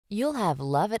You'll have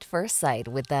love at first sight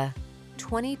with the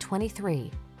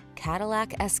 2023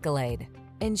 Cadillac Escalade.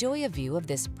 Enjoy a view of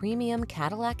this premium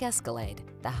Cadillac Escalade,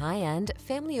 the high-end,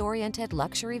 family-oriented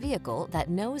luxury vehicle that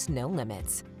knows no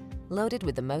limits. Loaded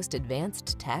with the most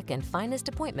advanced tech and finest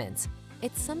appointments,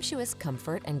 its sumptuous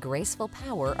comfort and graceful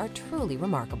power are truly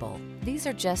remarkable. These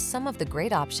are just some of the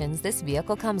great options this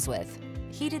vehicle comes with: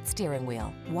 heated steering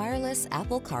wheel, wireless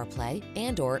Apple CarPlay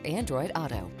and/or Android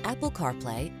Auto, Apple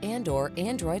CarPlay and/or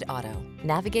Android Auto,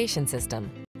 navigation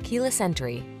system, keyless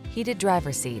entry, heated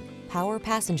driver's seat, power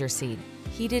passenger seat,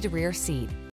 heated rear seat,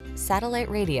 satellite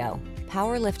radio,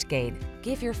 power liftgate.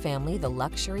 Give your family the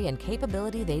luxury and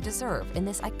capability they deserve in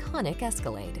this iconic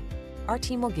Escalade. Our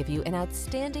team will give you an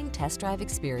outstanding test drive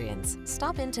experience.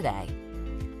 Stop in today.